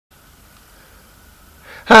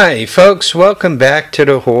Hi folks, welcome back to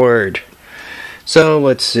the Horde. So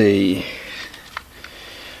let's see.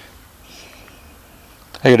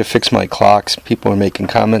 I gotta fix my clocks. People are making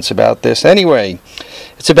comments about this. Anyway,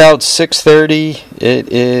 it's about 6:30. It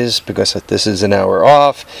is, because this is an hour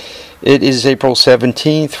off, it is April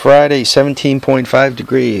 17th, Friday, 17.5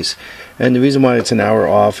 degrees. And the reason why it's an hour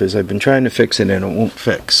off is I've been trying to fix it and it won't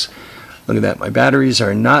fix. Look at that. My batteries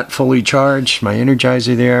are not fully charged. My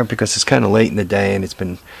Energizer there, because it's kind of late in the day and it's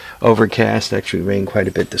been overcast. Actually rained quite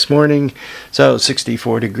a bit this morning. So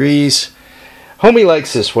 64 degrees. Homie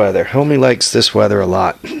likes this weather. Homie likes this weather a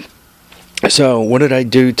lot. So what did I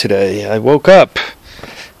do today? I woke up.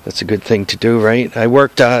 That's a good thing to do, right? I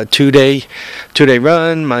worked a two-day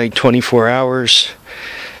run, my 24 hours,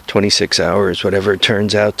 26 hours, whatever it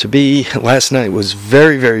turns out to be. Last night was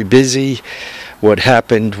very, very busy. What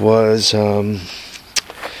happened was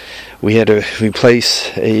we had to replace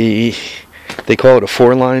they call it a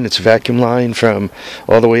 4-line. It's a vacuum line from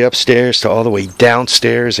all the way upstairs to all the way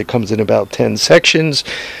downstairs. It comes in about 10 sections.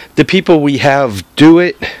 The people we have do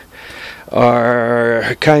it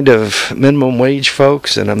are kind of minimum wage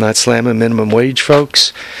folks, and I'm not slamming minimum wage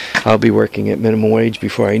folks. I'll be working at minimum wage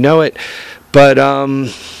before I know it. But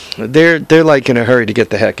they're like in a hurry to get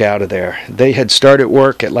the heck out of there. They had started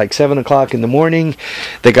work at like 7 o'clock in the morning.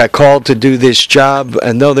 They got called to do this job,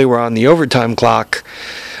 and though they were on the overtime clock,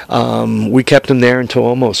 we kept them there until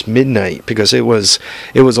almost midnight because it was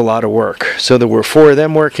a lot of work. So there were 4 of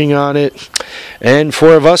them working on it and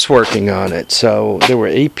 4 of us working on it. So there were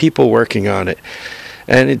 8 people working on it.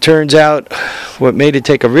 And it turns out what made it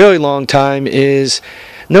take a really long time is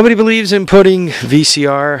nobody believes in putting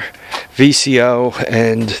VCR, VCO,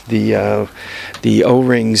 and the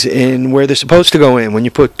O-rings in where they're supposed to go in. When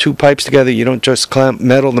you put 2 pipes together, you don't just clamp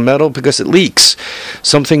metal to metal because it leaks.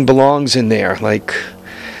 Something belongs in there, like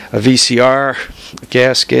a VCR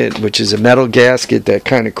gasket, which is a metal gasket that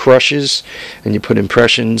kind of crushes, and you put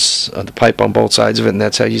impressions of the pipe on both sides of it, and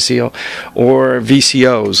that's how you seal. Or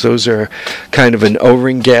VCOs, those are kind of an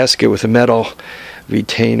O-ring gasket with a metal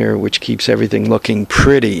retainer which keeps everything looking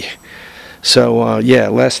pretty. So yeah,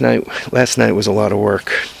 last night was a lot of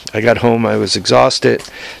work. I got home, I was exhausted,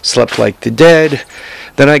 slept like the dead.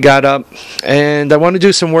 Then I got up and I want to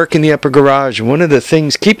do some work in the upper garage. One of the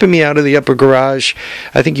things keeping me out of the upper garage,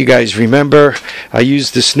 I think you guys remember, I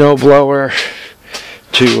used the snow blower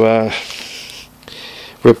to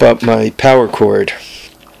rip up my power cord.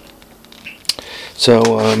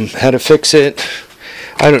 So how to fix it,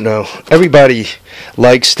 I don't know. Everybody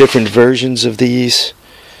likes different versions of these.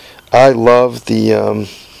 I love the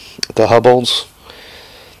Hubbles.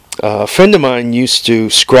 A friend of mine used to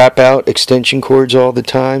scrap out extension cords all the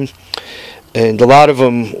time, and a lot of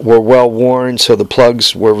them were well worn, so the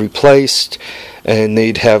plugs were replaced, and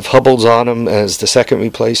they'd have Hubbles on them as the second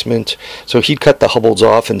replacement. So he'd cut the Hubbles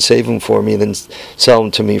off and save them for me, and then sell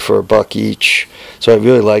them to me for $1 each. So I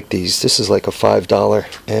really like these. This is like a $5,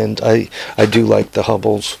 and I do like the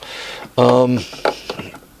Hubbles.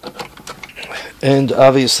 And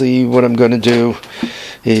obviously what I'm going to do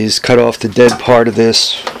is cut off the dead part of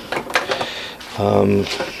this.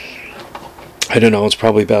 I don't know, it's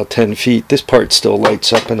probably about 10 feet. This part still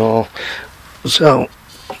lights up and all. So,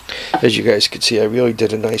 as you guys can see, I really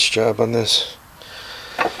did a nice job on this.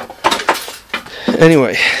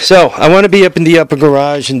 Anyway, so I want to be up in the upper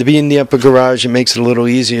garage, and to be in the upper garage, it makes it a little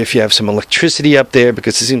easier if you have some electricity up there,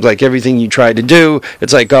 because it seems like everything you try to do,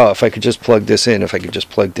 it's like, oh, if I could just plug this in, if I could just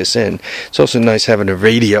plug this in. It's also nice having a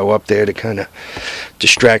radio up there to kind of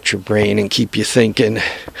distract your brain and keep you thinking.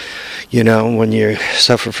 You know, when you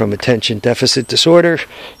suffer from attention deficit disorder,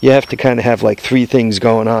 you have to kind of have like 3 things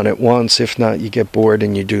going on at once. If not, you get bored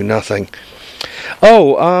and you do nothing.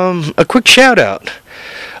 Oh, a quick shout out.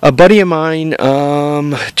 A buddy of mine,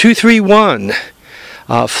 231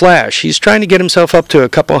 Flash, he's trying to get himself up to a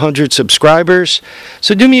couple hundred subscribers.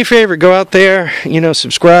 So do me a favor, go out there,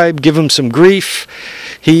 subscribe, give him some grief.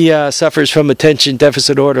 He suffers from attention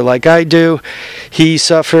deficit disorder like I do. He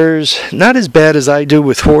suffers not as bad as I do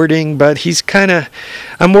with hoarding, but he's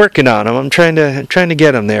I'm working on him. I'm trying to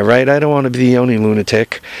get him there, right? I don't want to be the only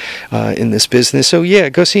lunatic in this business. So yeah,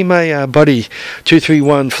 go see my buddy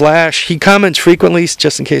 231 Flash. He comments frequently,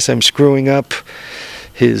 just in case I'm screwing up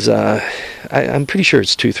his I'm pretty sure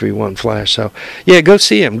it's 231 Flash. So yeah, go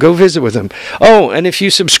see him, go visit with him. Oh, and if you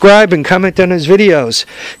subscribe and comment on his videos,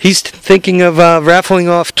 he's thinking of raffling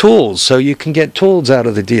off tools, so you can get tools out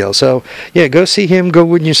of the deal. So yeah, go see him, go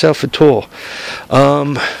win yourself a tool.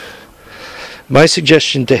 My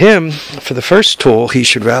suggestion to him for the first tool he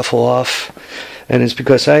should raffle off, and it's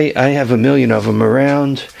because I have a million of them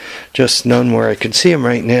around, just none where I can see them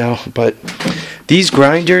right now, but These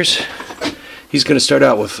grinders, he's going to start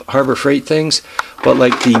out with Harbor Freight things, but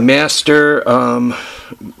like the Master,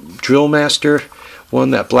 Drill Master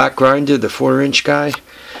one, that black grinder, the 4-inch guy,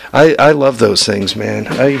 I love those things, man.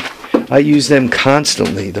 I use them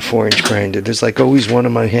constantly, the 4-inch grinder. There's like always one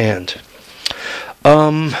in my hand.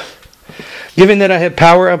 Given that I have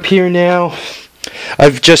power up here now,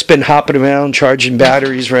 I've just been hopping around charging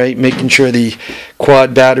batteries, right? Making sure the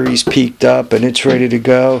quad battery's peaked up and it's ready to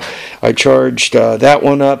go. I charged that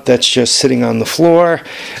one up. That's just sitting on the floor.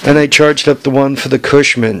 And I charged up the one for the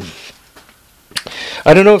Cushman.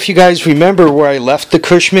 I don't know if you guys remember where I left the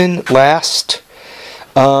Cushman last.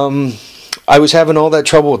 I was having all that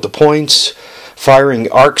trouble with the points,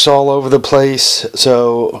 firing arcs all over the place.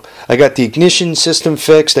 So I got the ignition system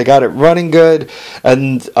fixed. I got it running good.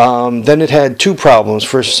 And then it had two problems.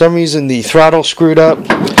 For some reason, the throttle screwed up.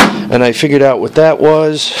 And I figured out what that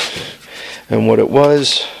was. And what it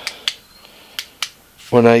was,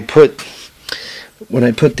 when I put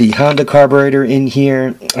the Honda carburetor in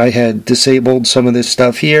here, I had disabled some of this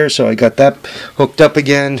stuff here. So I got that hooked up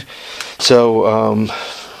again. So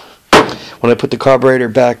when I put the carburetor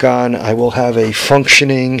back on, I will have a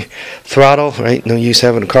functioning throttle, right? No use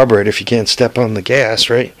having a carburetor if you can't step on the gas,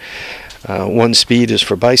 right? One speed is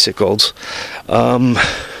for bicycles. And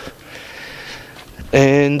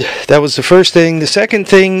that was the first thing. The second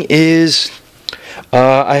thing is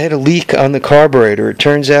I had a leak on the carburetor. It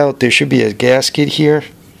turns out there should be a gasket here,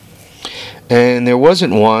 and there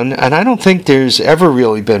wasn't one, and I don't think there's ever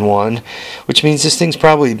really been one, which means this thing's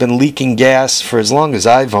probably been leaking gas for as long as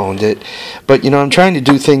I've owned it. But, you know, I'm trying to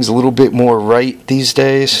do things a little bit more right these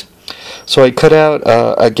days. So I cut out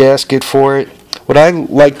a gasket for it. What I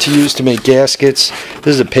like to use to make gaskets,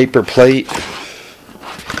 this is a paper plate,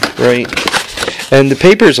 right? And the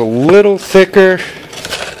paper is a little thicker,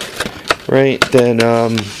 right, than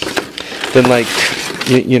like,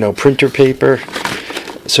 you know, printer paper.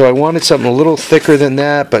 So I wanted something a little thicker than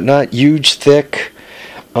that, but not huge thick.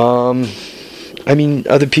 I mean,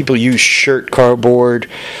 other people use shirt cardboard,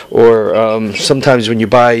 or sometimes when you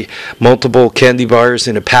buy multiple candy bars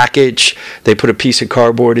in a package, they put a piece of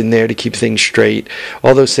cardboard in there to keep things straight.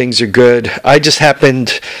 All those things are good. I just happened,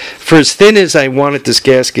 for as thin as I wanted this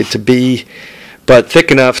gasket to be, but thick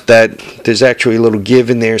enough that there's actually a little give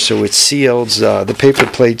in there so it seals. The paper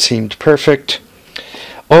plate seemed perfect.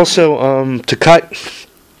 Also, to cut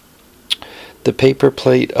the paper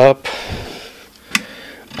plate up,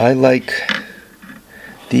 I like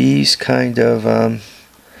these kind of,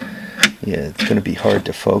 yeah, it's going to be hard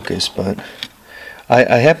to focus, but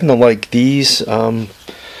I happen to like these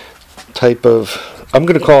type of, I'm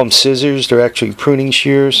going to call them scissors. They're actually pruning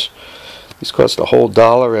shears. These cost a whole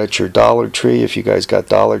 $1 at your Dollar Tree, if you guys got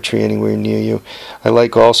Dollar Tree anywhere near you. I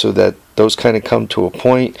like also that those kind of come to a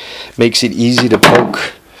point. Makes it easy to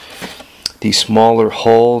poke these smaller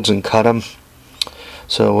holes and cut them.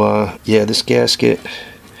 So yeah, this gasket,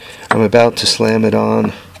 I'm about to slam it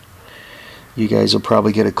on. You guys will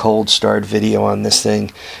probably get a cold start video on this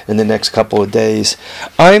thing in the next couple of days.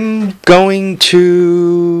 I'm going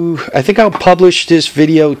to, I think I'll publish this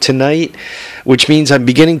video tonight, which means I'm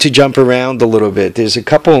beginning to jump around a little bit. There's a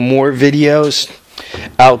couple more videos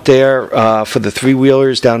out there for the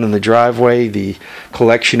 3-wheelers down in the driveway, the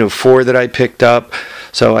collection of 4 that I picked up.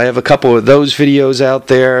 So I have a couple of those videos out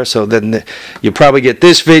there. So then you'll probably get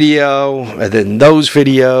this video, and then those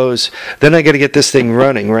videos. Then I got to get this thing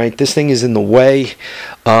running, right? This thing is in the way.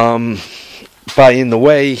 By in the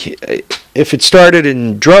way, if it started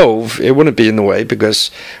and drove, it wouldn't be in the way,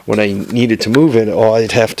 because when I needed to move it, all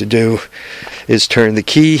I'd have to do is turn the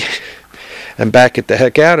key and back it the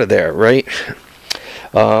heck out of there, right?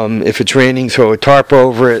 If it's raining, throw a tarp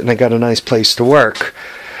over it, and I got a nice place to work.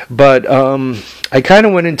 But I kind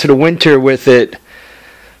of went into the winter with it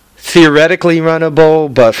theoretically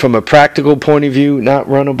runnable, but from a practical point of view, not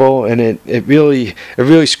runnable, and it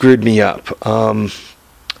really screwed me up.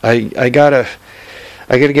 I gotta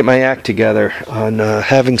get my act together on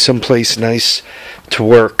having someplace nice to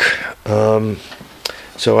work.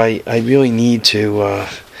 So I really need to.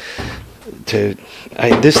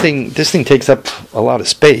 This thing takes up a lot of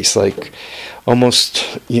space, like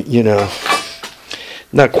almost, you know,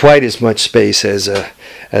 not quite as much space as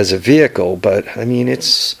a vehicle, but I mean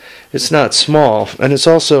it's not small, and it's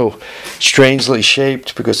also strangely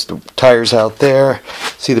shaped because the tire's out there.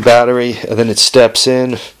 See the battery, and then it steps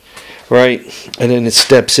in, right, and then it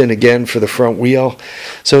steps in again for the front wheel.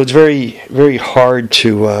 So it's very, very hard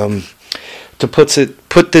to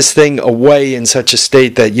put this thing away in such a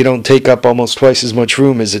state that you don't take up almost twice as much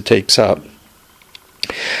room as it takes up.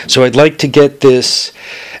 So I'd like to get this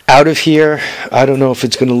out of here. I don't know if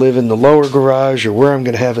it's going to live in the lower garage or where I'm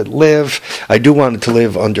going to have it live. I do want it to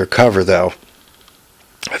live undercover, though.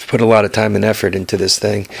 I've put a lot of time and effort into this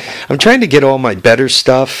thing. I'm trying to get all my better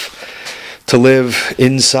stuff to live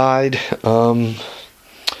inside.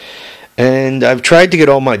 And I've tried to get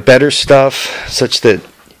all my better stuff such that,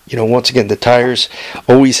 once again, the tires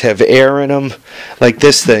always have air in them. Like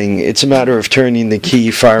this thing, it's a matter of turning the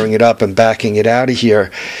key, firing it up, and backing it out of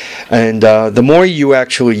here. And the more you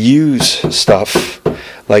actually use stuff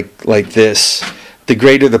like this, the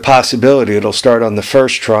greater the possibility it'll start on the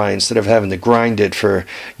first try instead of having to grind it for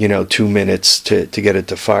 2 minutes to get it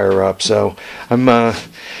to fire up. So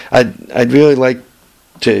I'd really like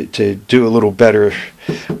to do a little better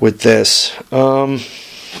with this.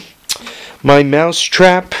 My mouse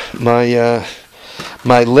trap, my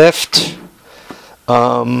lift,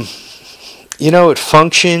 it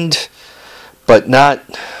functioned, but not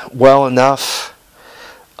well enough.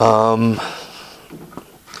 I'm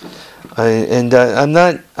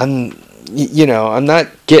not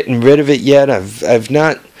getting rid of it yet. I've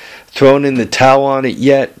not thrown in the towel on it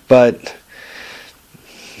yet, but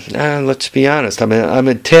let's be honest. I'm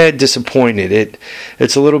a tad disappointed.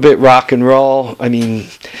 It's a little bit rock and roll. I mean,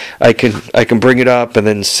 I can bring it up and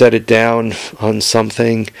then set it down on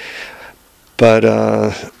something, but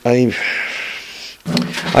I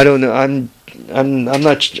don't know. I'm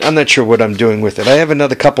not sure what I'm doing with it. I have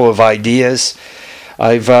another couple of ideas.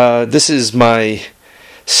 This is my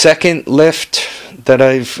second lift that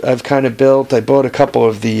I've kind of built. I bought a couple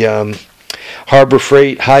of the Harbor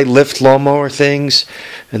Freight high lift lawnmower things,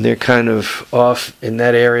 and they're kind of off in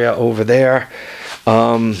that area over there.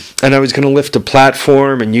 And I was going to lift a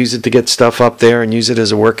platform and use it to get stuff up there and use it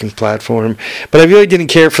as a working platform, but I really didn't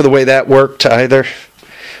care for the way that worked either.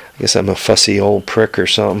 I guess I'm a fussy old prick or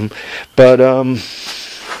something, but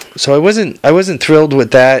so I wasn't thrilled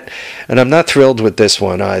with that, and I'm not thrilled with this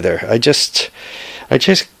one either. I just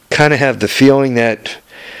kind of have the feeling that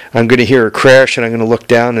I'm going to hear a crash and I'm going to look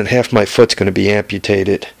down and half my foot's going to be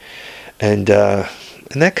amputated, and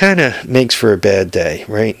that kind of makes for a bad day,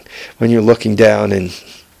 right? When you're looking down and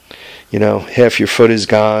half your foot is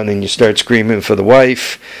gone, and you start screaming for the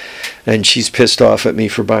wife, and she's pissed off at me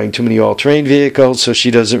for buying too many all-terrain vehicles, so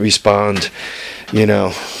she doesn't respond.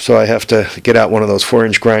 So I have to get out one of those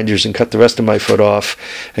 4-inch grinders and cut the rest of my foot off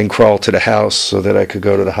and crawl to the house so that I could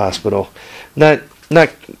go to the hospital. Not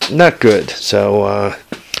good. So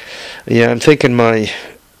I'm thinking my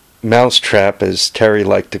mouse trap, as Terry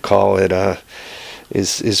liked to call it,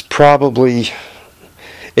 is probably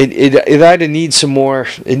it either needs some more.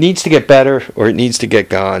 It needs to get better, or it needs to get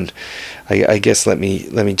gone. I guess let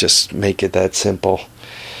me just make it that simple.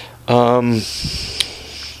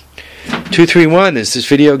 231, is this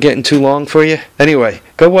video getting too long for you? Anyway,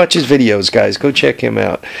 go watch his videos, guys. Go check him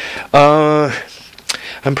out.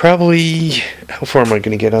 I'm probably, how far am I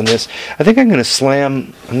going to get on this? I think I'm going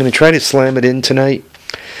to try to slam it in tonight.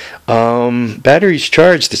 Battery's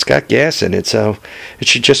charged. It's got gas in it, so it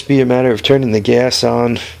should just be a matter of turning the gas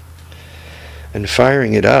on and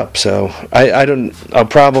firing it up. So I don't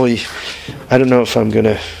know if I'm going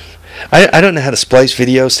to, I don't know how to splice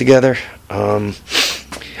videos together.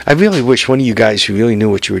 I really wish one of you guys who really knew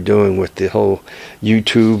what you were doing with the whole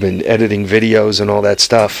YouTube and editing videos and all that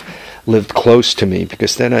stuff lived close to me,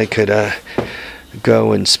 because then I could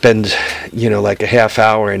go and spend like a half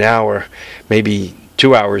hour, an hour, maybe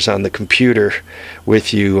 2 hours on the computer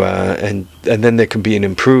with you, and then there can be an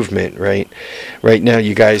improvement. Right now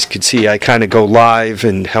you guys could see I kind of go live,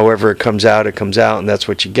 and however it comes out, and that's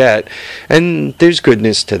what you get, and there's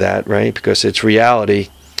goodness to that, right? Because it's reality.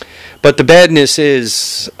 But the badness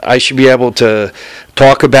is I should be able to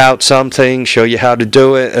talk about something, show you how to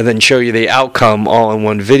do it, and then show you the outcome all in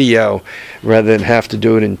one video, rather than have to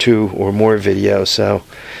do it in 2 or more videos. So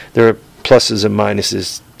there are pluses and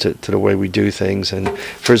minuses to the way we do things. And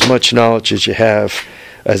for as much knowledge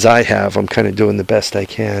as I have, I'm kind of doing the best I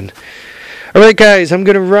can. All right, guys, I'm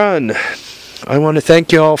going to run. I want to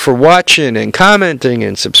thank you all for watching and commenting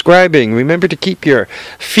and subscribing. Remember to keep your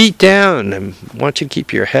feet down. I want you to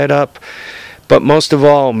keep your head up. But most of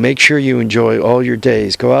all, make sure you enjoy all your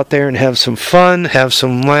days. Go out there and have some fun, have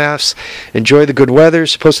some laughs, enjoy the good weather.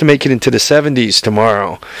 It's supposed to make it into the 70s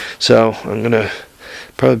tomorrow. So I'm going to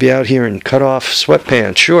probably be out here in cut-off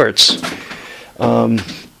sweatpants, shorts.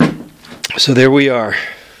 So there we are.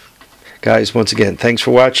 Guys, once again, thanks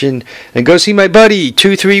for watching, and go see my buddy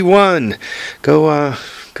 231. Go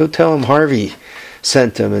tell him Harvey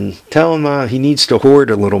sent him, and tell him he needs to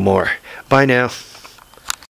hoard a little more. Bye now.